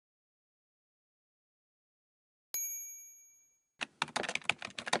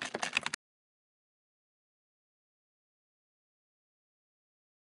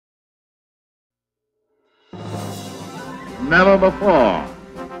never before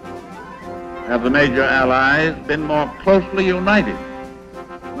have the major allies been more closely united,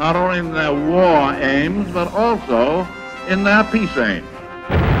 not only in their war aims, but also in their peace aims.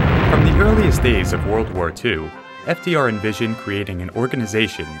 From the earliest days of World War II, FDR envisioned creating an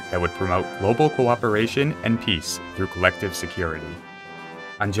organization that would promote global cooperation and peace through collective security.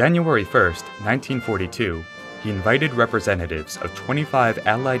 On January 1st, 1942, he invited representatives of 25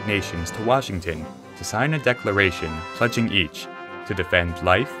 Allied nations to Washington to sign a declaration pledging each to defend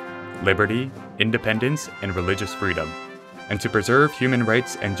life, liberty, independence, and religious freedom, and to preserve human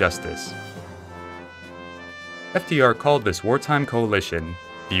rights and justice. FDR called this wartime coalition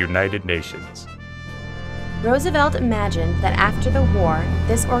the United Nations. Roosevelt imagined that after the war,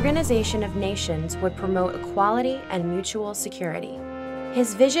 this organization of nations would promote equality and mutual security.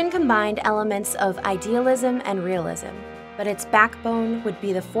 His vision combined elements of idealism and realism, but its backbone would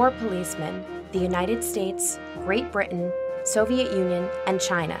be the four policemen, the United States, Great Britain, Soviet Union, and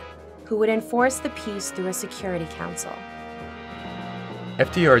China, who would enforce the peace through a Security Council.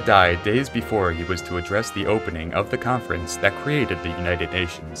 FDR died days before he was to address the opening of the conference that created the United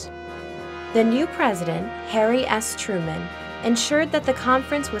Nations. The new president, Harry S. Truman, ensured that the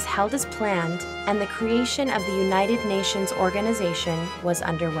conference was held as planned and the creation of the United Nations organization was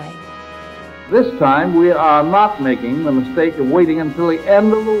underway. This time we are not making the mistake of waiting until the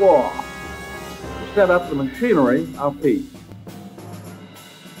end of the war to set up the machinery of peace.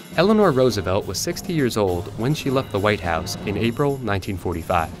 Eleanor Roosevelt was 60 years old when she left the White House in April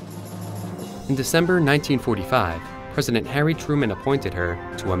 1945. In December 1945, President Harry Truman appointed her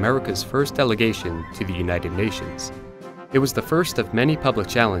to America's first delegation to the United Nations. It was the first of many public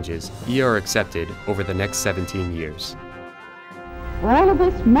challenges ER accepted over the next 17 years. All of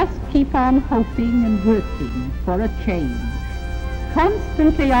us must keep on hoping and working for a change,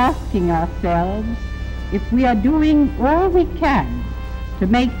 constantly asking ourselves if we are doing all we can to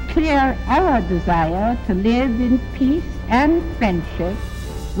make clear our desire to live in peace and friendship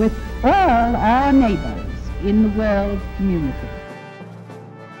with all our neighbors in the world community.